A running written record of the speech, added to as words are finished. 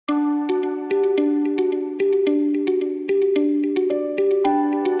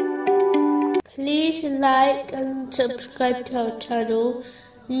like and subscribe to our channel.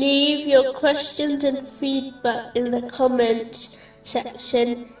 Leave your questions and feedback in the comments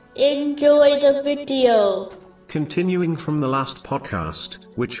section. Enjoy the video. Continuing from the last podcast,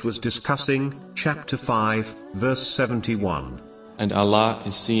 which was discussing chapter 5, verse 71. And Allah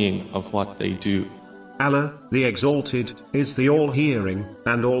is seeing of what they do. Allah, the Exalted, is the all-hearing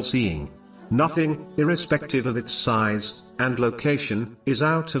and all-seeing. Nothing, irrespective of its size and location, is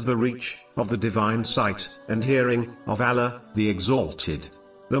out of the reach of the divine sight and hearing of Allah, the Exalted.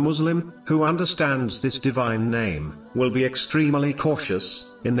 The Muslim, who understands this divine name, will be extremely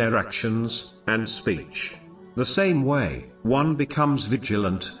cautious in their actions and speech. The same way, one becomes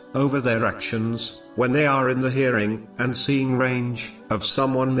vigilant over their actions when they are in the hearing and seeing range of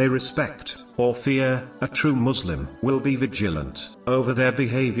someone they respect or fear. A true Muslim will be vigilant over their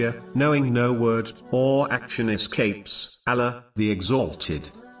behavior, knowing no word or action escapes Allah, the Exalted.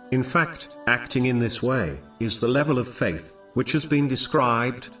 In fact, acting in this way is the level of faith which has been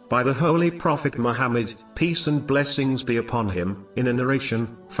described by the Holy Prophet Muhammad, peace and blessings be upon him, in a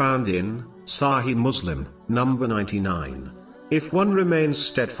narration found in Sahih Muslim, number 99. If one remains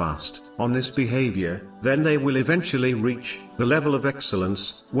steadfast on this behavior, then they will eventually reach the level of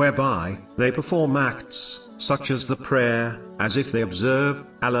excellence, whereby they perform acts such as the prayer, as if they observe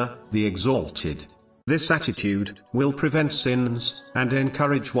Allah, the Exalted. This attitude will prevent sins and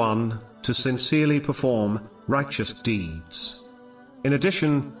encourage one to sincerely perform righteous deeds. In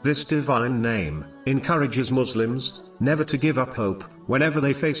addition, this divine name encourages Muslims never to give up hope whenever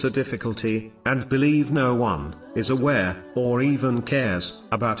they face a difficulty, and believe no one is aware or even cares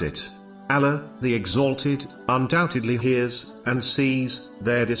about it. Allah, the Exalted, undoubtedly hears and sees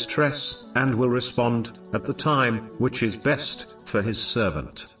their distress and will respond at the time which is best for his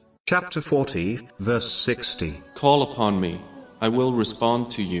servant. Chapter 40, verse 60. Call upon me, I will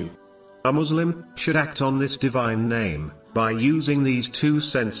respond to you. A Muslim should act on this divine name by using these two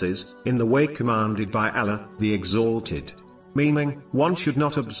senses in the way commanded by Allah, the Exalted. Meaning, one should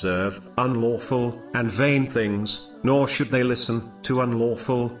not observe unlawful and vain things, nor should they listen to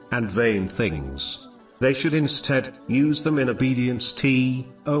unlawful and vain things. They should instead use them in obedience to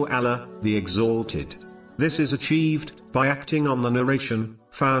Allah, the Exalted. This is achieved by acting on the narration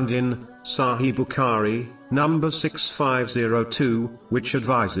found in Sahih Bukhari, number 6502, which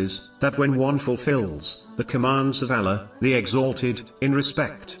advises that when one fulfills the commands of Allah, the Exalted, in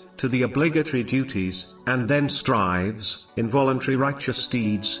respect to the obligatory duties, and then strives in voluntary righteous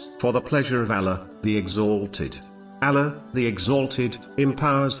deeds for the pleasure of Allah, the Exalted. Allah, the Exalted,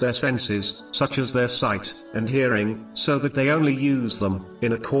 empowers their senses, such as their sight and hearing, so that they only use them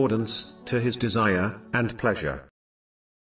in accordance to His desire and pleasure.